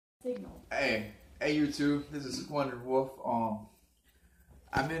signal. Hey YouTube, this is Wonder Wolf.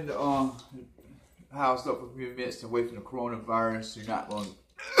 I'm in the house up for a few minutes away from the coronavirus. You're not going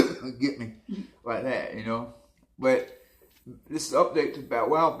to get me like that, you know. But this is an update to about,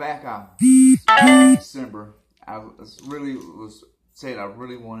 well, back in December, I was saying I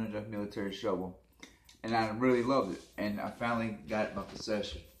really wanted a military shovel, and I really loved it, and I finally got it in my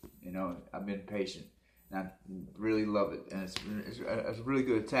possession. You know, I've been patient, and I really love it, and it's a really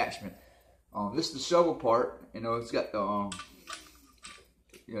good attachment. This is the shovel part. You know, it's got the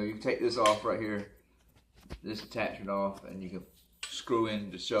you know, you can take this off right here, this attachment off, and you can screw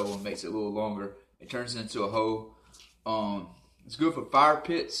in the shovel and makes it a little longer. It turns into a hoe. It's good for fire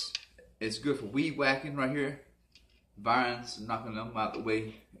pits. It's good for weed whacking right here, vines, knocking them out the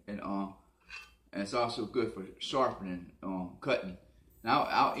way, and it's also good for sharpening, cutting. Now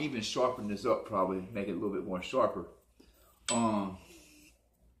I'll even sharpen this up, probably make it a little bit more sharper.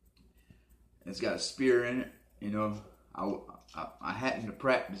 It's got a spear in it. You know, I hadn't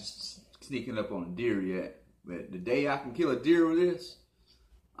practiced sneaking up on a deer yet, but the day I can kill a deer with this,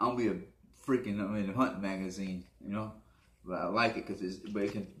 I'm gonna be I'm in a hunting magazine, you know. But I like it because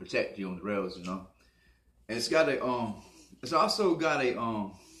it can protect you on the rails, you know. And it's got a it's also got a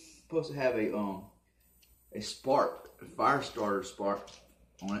supposed to have a spark, a fire starter spark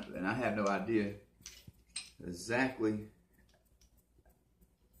on it, and I have no idea exactly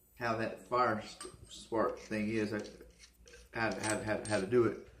how that fire spark thing is, how to do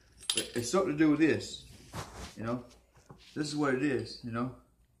it. But it's something to do with this, you know. This is what it is, you know.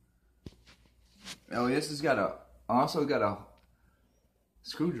 Oh, this has got also got a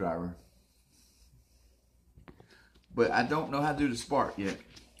screwdriver, but I don't know how to do the spark yet.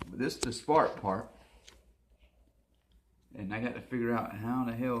 But this is the spark part, and I got to figure out how in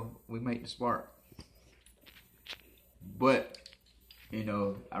the hell we make the spark. But you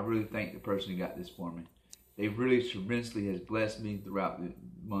know, I really thank the person who got this for me. They really tremendously has blessed me throughout the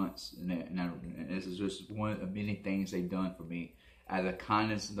months, and this is just one of the many things they've done for me. Out of the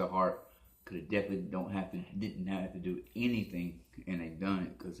kindness of their heart, because they definitely didn't have to do anything, and they've done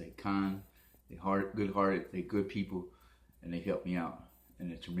it because they're kind, good-hearted, they're good people, and they help me out,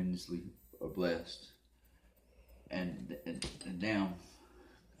 and they tremendously are blessed. And now,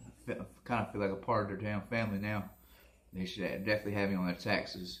 I kind of feel like a part of their damn family now. They should definitely have me on their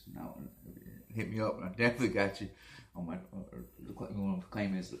taxes. Now, hit me up, and I definitely got you on my. You want to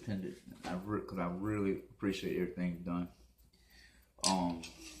claim as dependent? Because I really appreciate everything you've done. I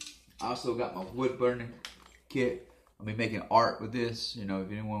also got my wood burning kit. I'll be making art with this. You know, if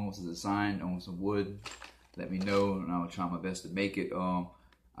anyone wants to design on some wood, let me know, and I'll try my best to make it.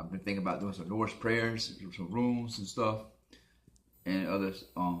 I've been thinking about doing some Norse prayers, some runes and stuff, and other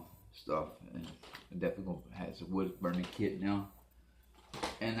stuff. And I'm definitely gonna have some wood burning kit now.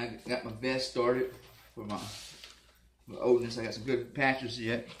 And I got my vest started for my oldness. I got some good patches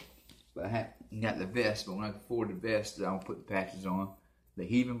yet, but I haven't got the vest. But when I can afford the vest, I'll put the patches on. The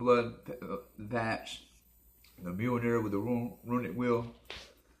Heathen Blood patch, the Mjolnir with the runic wheel,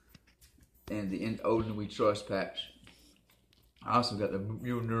 and the Odin We Trust patch. I also got the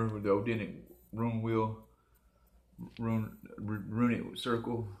Mjolnir with the Odinic rune wheel, runic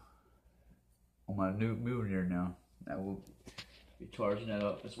circle on my new Mjolnir now. I will be charging that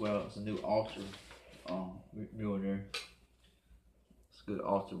up as well. It's a new altar Mjolnir. It's a good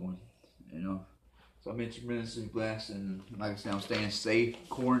altar one, you know. So I've been tremendously blessed, and like I said, I'm staying safe,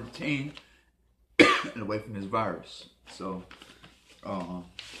 quarantined, and away from this virus. So,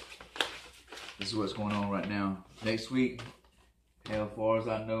 this is what's going on right now. Next week, as far as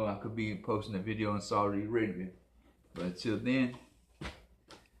I know, I could be posting a video in Saudi Arabia. But until then,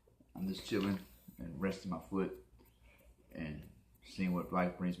 I'm just chilling and resting my foot and seeing what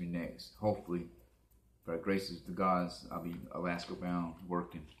life brings me next. Hopefully, by the graces of the gods, I'll be Alaska bound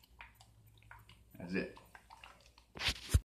working. That's it.